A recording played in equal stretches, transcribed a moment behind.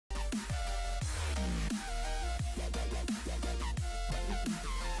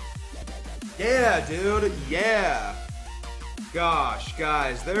Yeah, dude. Yeah. Gosh,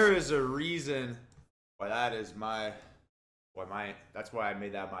 guys, there is a reason why that is my... That's why I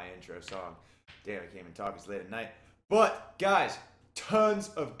made that my intro song. Damn, I can't even talk. It's late at night. But, guys, tons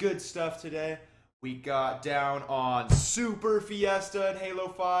of good stuff today. We got down on Super Fiesta in Halo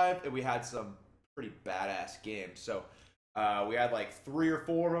 5, and we had some pretty badass games. So, we had like 3 or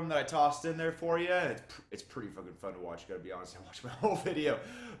 4 of them that I tossed in there for you. And it's pretty fucking fun to watch. Gotta be honest, I watched my whole video.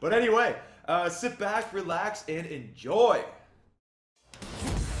 But anyway, sit back, relax, and enjoy.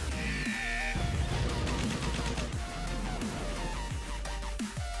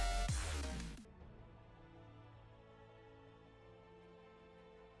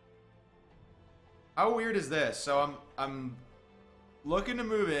 How weird is this? So I'm looking to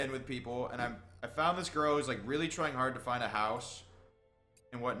move in with people, and I found this girl who's like really trying hard to find a house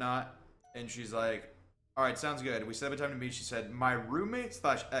and whatnot, and she's like, all right, sounds good. We set up a time to meet. She said, my roommate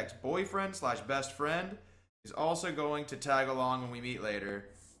slash ex-boyfriend slash best friend is also going to tag along when we meet later.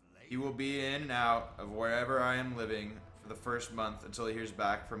 He will be in and out of wherever I am living for the first month until he hears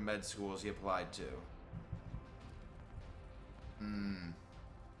back from med schools he applied to.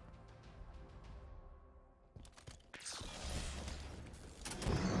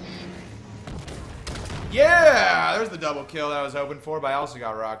 Yeah! There's the double kill that I was hoping for, but I also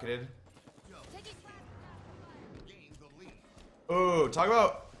got rocketed. Ooh, talk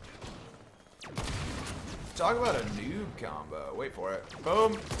about a noob combo. Wait for it.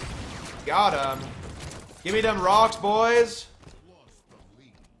 Boom. Got him. Give me them rocks, boys.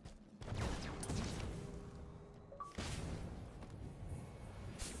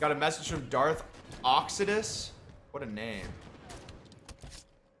 Got a message from Darth Oxidus. What a name.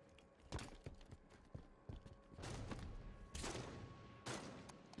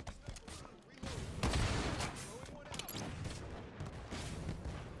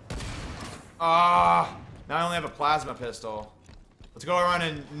 Now I only have a plasma pistol. Let's go around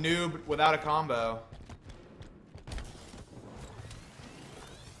and noob without a combo.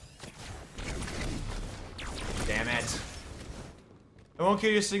 Damn it. I won't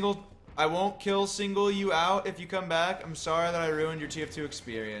single you out if you come back. I'm sorry that I ruined your TF2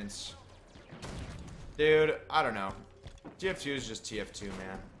 experience. Dude, I don't know. TF2 is just TF2,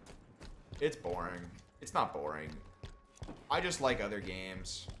 man. It's boring. It's not boring. I just like other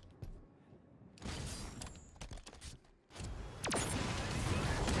games.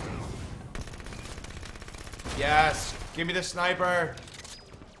 Yes! Give me the sniper!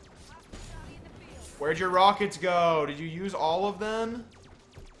 Where'd your rockets go? Did you use all of them?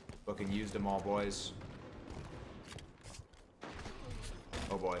 Fucking used them all, boys.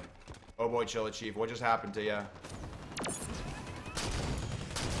 Oh boy. Oh boy, Chilla Chief. What just happened to you?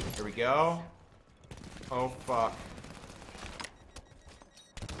 Here we go. Oh fuck.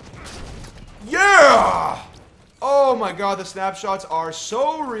 Yeah! Oh my god, the snapshots are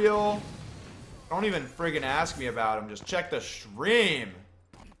so real. Don't even friggin' ask me about them. Just check the stream.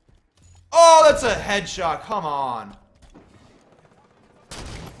 Oh, that's a headshot. Come on.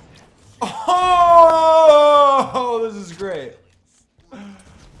 Oh, this is great.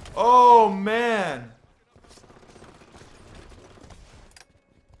 Oh, man.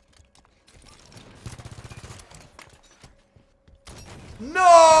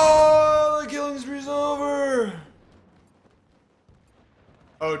 No! The killing spree's over.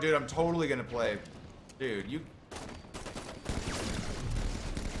 Oh, dude, I'm totally gonna play. Dude, you...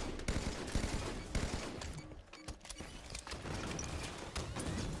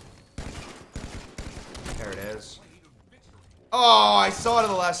 There it is. Oh, I saw it at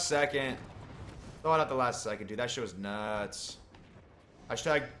the last second. Saw it at the last second, dude. That shit was nuts.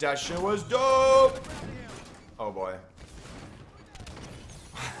 Hashtag that shit was dope. Oh, boy.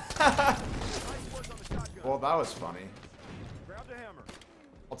 Well, that was funny.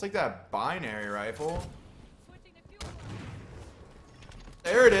 I'll take that binary rifle.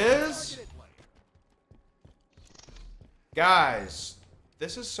 There it is. Guys,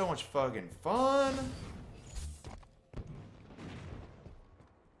 this is so much fucking fun.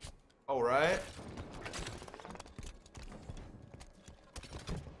 All right.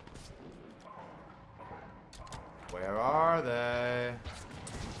 Where are they?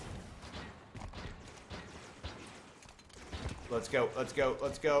 Let's go, let's go,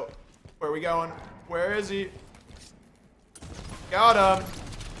 let's go. Where are we going? Where is he? Got him.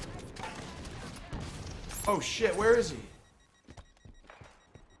 Oh shit, where is he?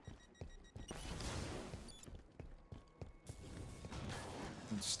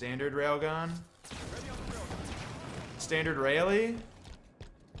 Standard railgun. Standard railie.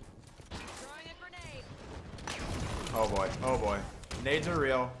 Oh boy, oh boy. Nades are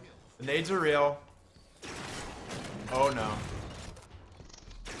real. The nades are real. Oh no.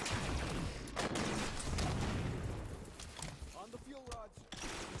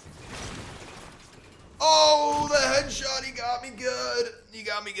 Oh, the headshot, he got me good. He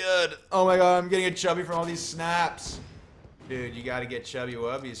got me good. Oh my god, I'm getting a chubby from all these snaps. Dude, you gotta get chubby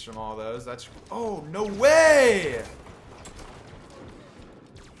wubbies from all those. That's... Oh, no way!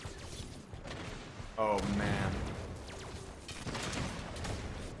 Oh, man.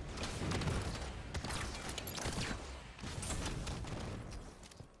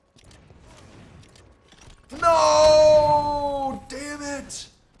 No! Damn it!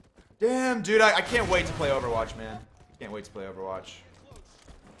 Damn, dude, I can't wait to play Overwatch, man. Can't wait to play Overwatch.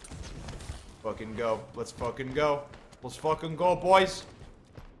 Fucking go. Let's fucking go. Let's fucking go, boys.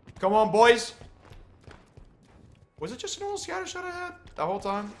 Come on, boys. Was it just an old scatter shot I had the whole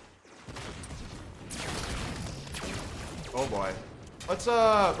time? Oh boy. Let's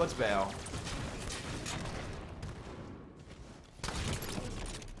bail.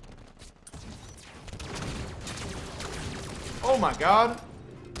 Oh my god.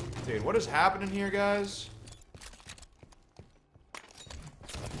 Dude, what is happening here, guys?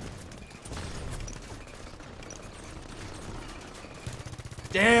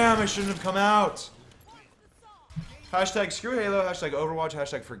 Damn, I shouldn't have come out. Hashtag screw Halo, hashtag Overwatch,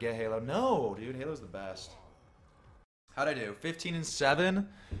 hashtag forget Halo. No, dude, Halo's the best. How'd I do? 15 and 7?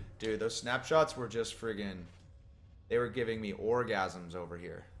 Dude, those snapshots were just friggin'... They were giving me orgasms over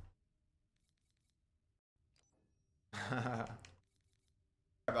here. Sorry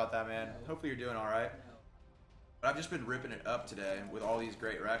about that, man. Hopefully you're doing alright. But I've just been ripping it up today with all these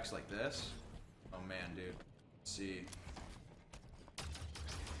great wrecks like this. Oh man, dude. Let's see.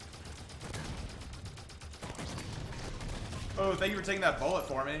 Oh, thank you for taking that bullet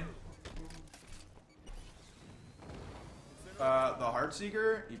for me. The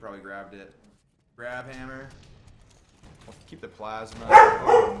Heartseeker? He probably grabbed it. Grab hammer. I'll keep the plasma.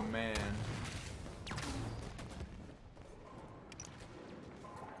 Oh, man.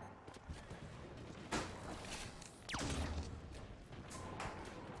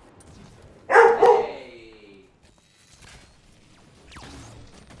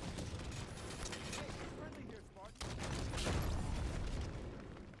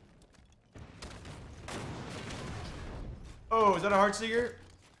 Oh, is that a Heartseeker?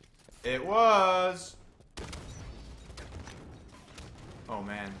 It was. Oh,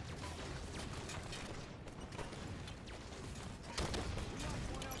 man.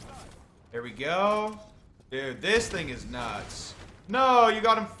 There we go. Dude, this thing is nuts. No, you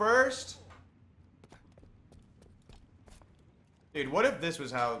got him first? Dude, what if this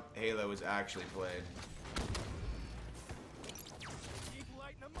was how Halo was actually played?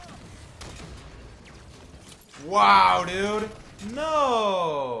 Wow, dude.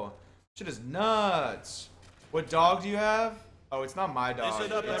 No. Shit is nuts. What dog do you have? Oh, it's not my dog.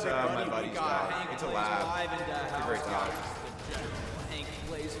 It's my buddy's dog. It's a lab. It's a great dog. Hank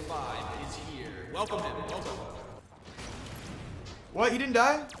Plays 5 is here. Welcome him. Welcome. What? He didn't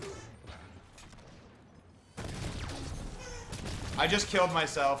die? I just killed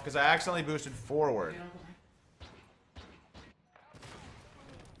myself because I accidentally boosted forward.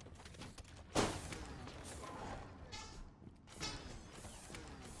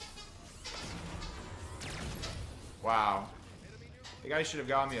 Wow. The guy should have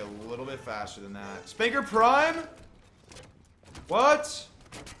got me a little bit faster than that. Spanker Prime? What?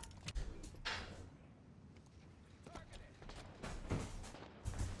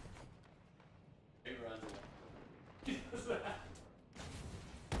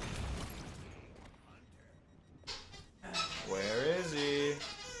 Where is he?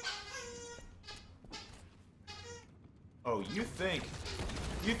 Oh, you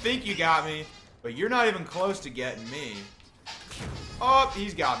think you got me, but you're not even close to getting me. Oh,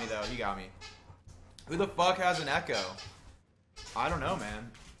 he's got me though. He got me. Who the fuck has an echo? I don't know,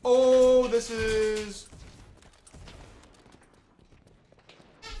 man. Oh, this is...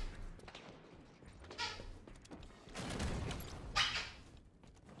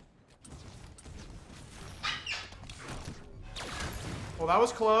 Well, that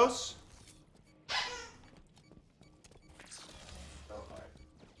was close.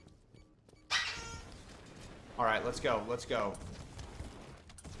 All right, let's go. Let's go.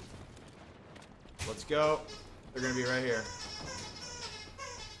 Let's go. They're gonna be right here.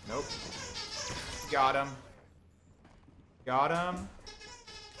 Nope. Got him. Got him.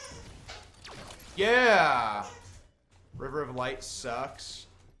 Yeah. River of Light sucks.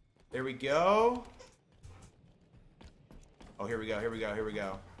 There we go. Oh, here we go. Here we go. Here we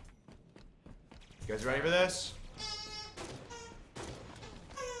go. You guys ready for this?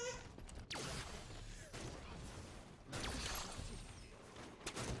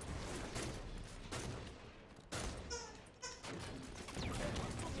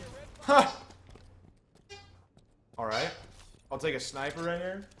 Alright. I'll take a sniper right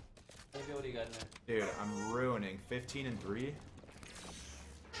here. Okay, what do you got in there? Dude, I'm ruining. 15 and 3.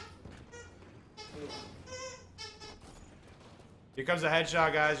 Here comes a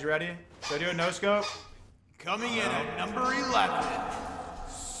headshot, guys. You ready? Should I do a no-scope? Coming in at number 11.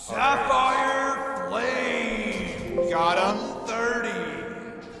 Sapphire Flame. Got him. 30.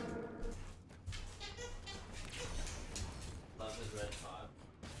 Love his red pod.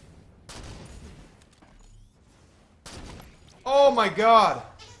 Oh my god.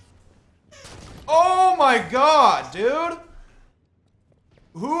 Oh my god, dude.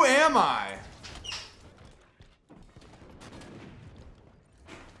 Who am I?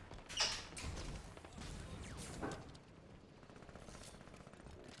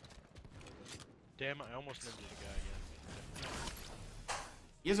 Damn, I almost named the guy again.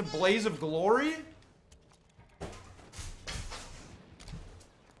 He has a blaze of glory?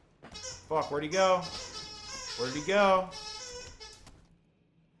 Fuck, where'd he go? Where'd he go?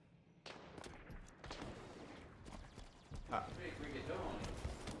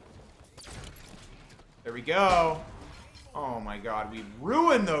 There we go. Oh my god, we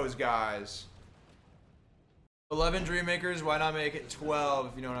ruined those guys. 11 Dreammakers, why not make it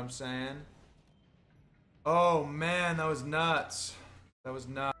 12, if you know what I'm saying? Oh man, that was nuts. That was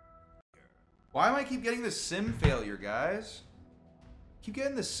nuts. Why am I keep getting this sim failure, guys? Keep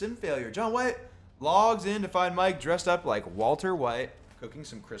getting this sim failure. John White logs in to find Mike dressed up like Walter White, cooking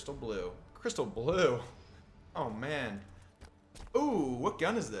some Crystal Blue. Crystal Blue? Oh man. Ooh, what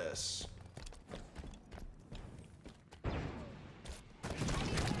gun is this?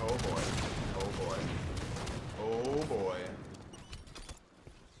 Oh boy. Oh boy. Oh boy.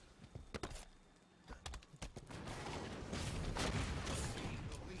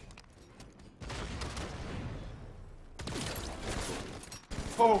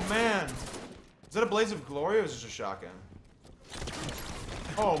 Oh man. Is that a blaze of glory or is it just a shotgun?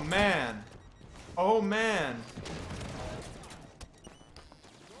 Oh man. Oh man.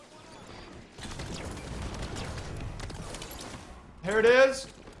 Here it is.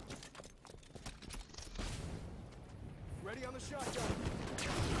 Ready on the shotgun.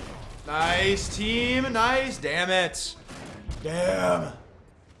 Nice team. Nice. Damn it. Damn.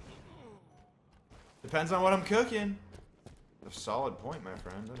 Depends on what I'm cooking. A solid point, my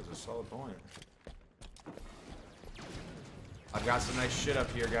friend. That is a solid point. I've got some nice shit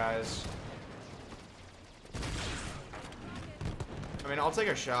up here, guys. I mean, I'll take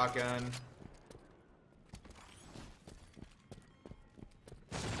a shotgun.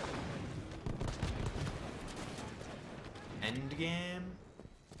 End game.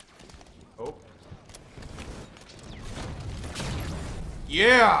 Oh.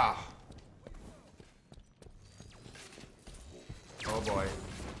 Yeah. Oh boy.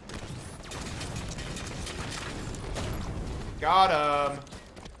 Got him.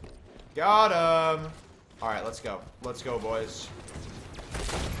 Got him. Alright, let's go. Let's go, boys.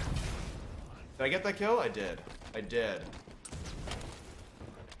 Did I get that kill? I did. I did.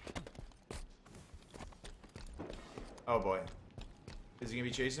 Oh boy. Is he gonna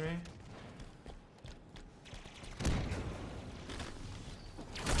be chasing me?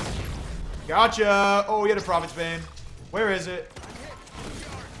 Gotcha! Oh, he had a Prophet's Bane. Where is it?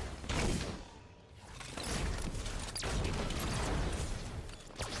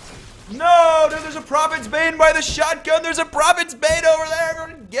 No! Dude, there's a Prophet's Bane by the shotgun! There's a Prophet's Bane over there!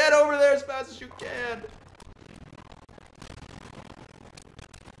 Everyone get over there as fast as you can!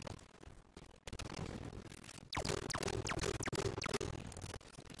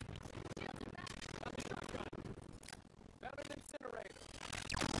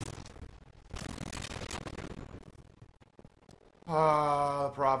 Ah,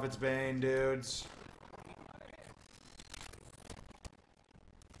 Prophet's Bane, dudes.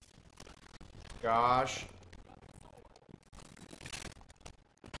 Gosh.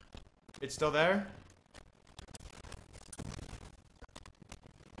 It's still there?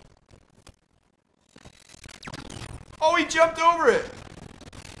 Oh, he jumped over it!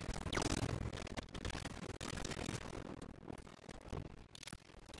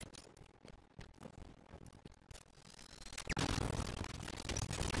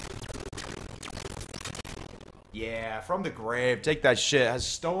 Yeah, from the grave. Take that shit. Has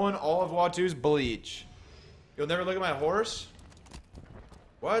stolen all of Watu's bleach. You'll never look at my horse?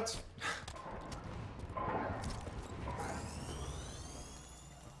 What?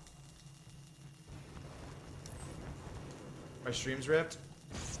 My stream's ripped?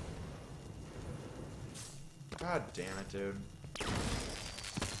 God damn it, dude.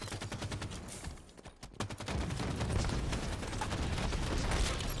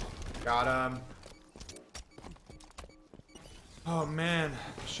 Got him. Oh man,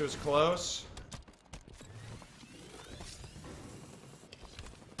 she was close.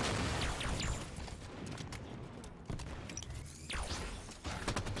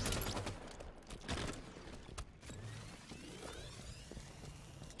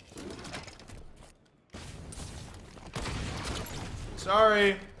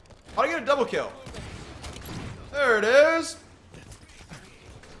 Sorry. How'd I get a double kill? There it is.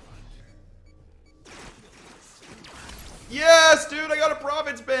 Yes, dude, I got a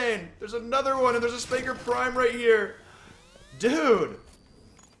Prophet's Bane. There's another one, and there's a Spanker Prime right here. Dude.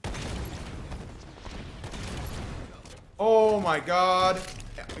 Oh my god.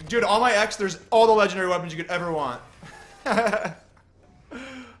 Dude, on my X, there's all the legendary weapons you could ever want.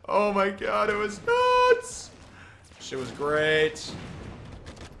 Oh my god, it was nuts. Shit was great.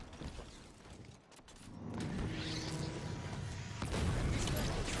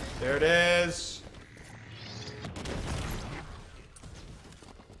 There it is.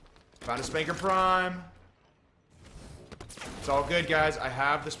 Found a Spanker Prime. It's all good, guys. I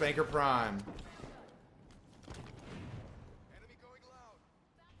have the Spanker Prime.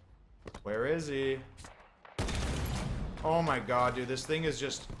 Where is he? Oh my god, dude. This thing is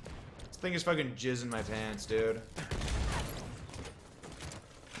just... This thing is fucking jizz in my pants, dude.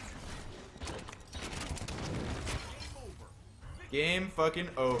 Game fucking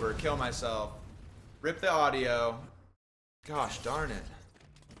over. Kill myself. Rip the audio. Gosh darn it.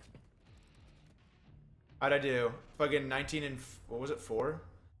 How'd I do? Fucking 19 and... What was it, 4?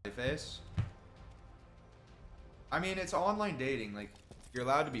 Face? I mean, it's online dating. Like, you're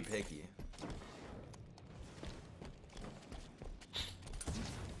allowed to be picky.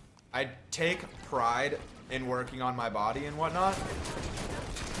 I take pride in working on my body and whatnot.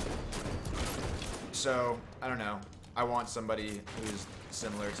 So, I don't know. I want somebody who's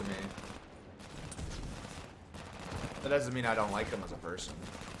similar to me. That doesn't mean I don't like them as a person,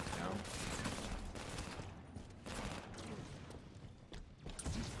 you know?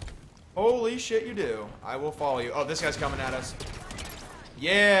 Holy shit, you do. I will follow you. Oh, this guy's coming at us.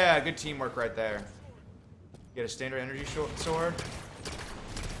 Yeah, good teamwork right there. Get a standard energy sword.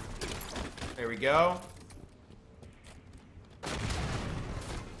 There we go.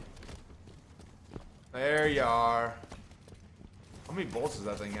 There you are. How many bolts does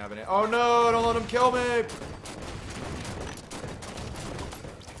that thing have in it? Oh no, don't let him kill me!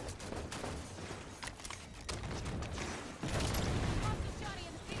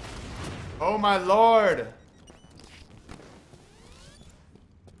 Oh my lord!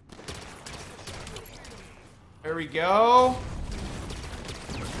 There we go.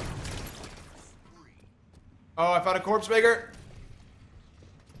 Oh, I found a corpse maker.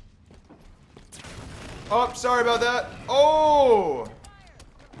 Oh, sorry about that. Oh!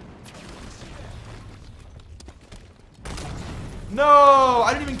 No!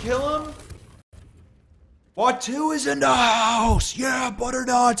 I didn't even kill him? Watu is in the house! Yeah,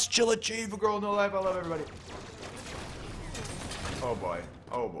 butternuts! Chill achieve, a girl, no life, I love everybody. Oh boy.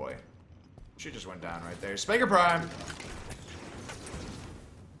 Oh boy. She just went down right there. Spanker Prime!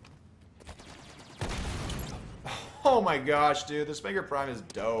 Oh my gosh, dude. The Spanker Prime is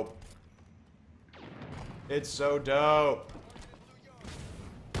dope. It's so dope.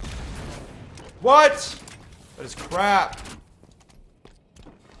 What? That is crap.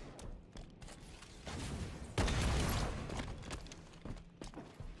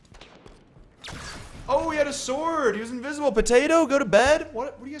 Oh, he had a sword. He was invisible. Potato, go to bed?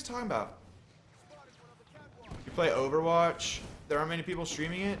 What are you guys talking about? You play Overwatch? There aren't many people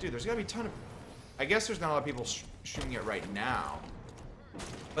streaming it? Dude, there's gotta be a ton of... I guess there's not a lot of people streaming it right now.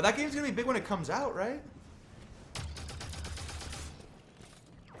 But that game's gonna be big when it comes out, right?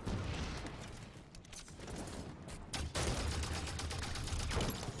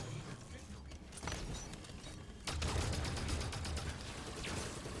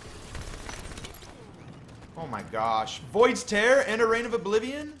 Oh my gosh. Void's Tear and a Reign of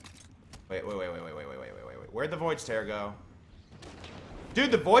Oblivion? Wait. Where'd the Void's Tear go?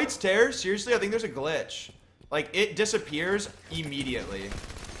 Dude, the Void's Tear? Seriously, I think there's a glitch. Like, it disappears immediately.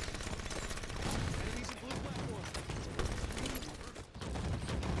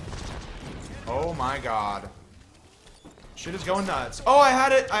 Oh my god. Shit is going nuts. Oh, I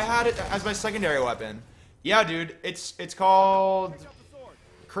had it as my secondary weapon. Yeah, dude, it's called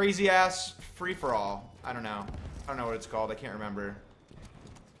Crazy Ass Free For All. I don't know. I don't know what it's called. I can't remember.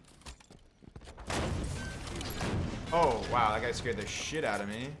 Oh, wow, that guy scared the shit out of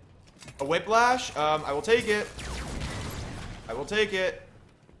me. A whiplash? I will take it. I will take it.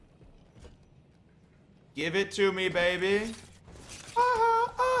 Give it to me, baby.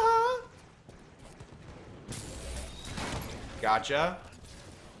 Uh-huh, uh-huh. Gotcha.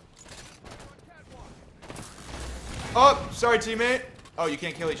 Oh, sorry, teammate. Oh, you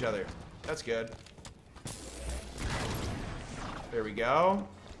can't kill each other. That's good. There we go.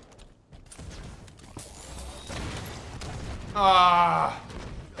 Ah,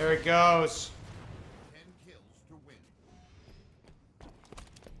 there it goes. 10 kills to win.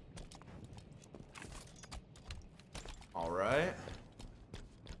 All right.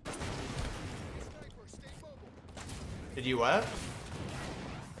 Did you what?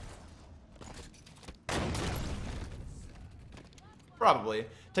 Probably.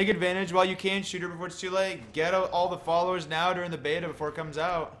 Take advantage while you can. Shoot her before it's too late. Get all the followers now during the beta before it comes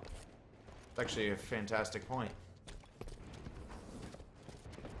out. It's actually a fantastic point.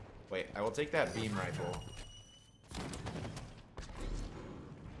 Wait, I will take that beam rifle.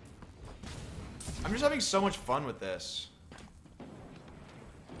 I'm just having so much fun with this.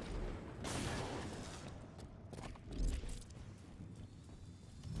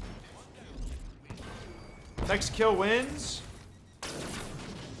 Next kill wins.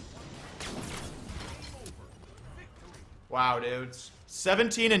 Wow, dudes.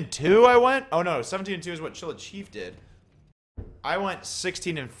 17-2 I went? Oh no, 17-2 is what Chilla Chief did. I went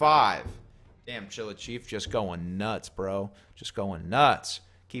 16-5. Damn, Chilla Chief just going nuts, bro. Just going nuts.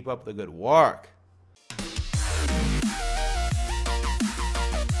 Keep up the good work.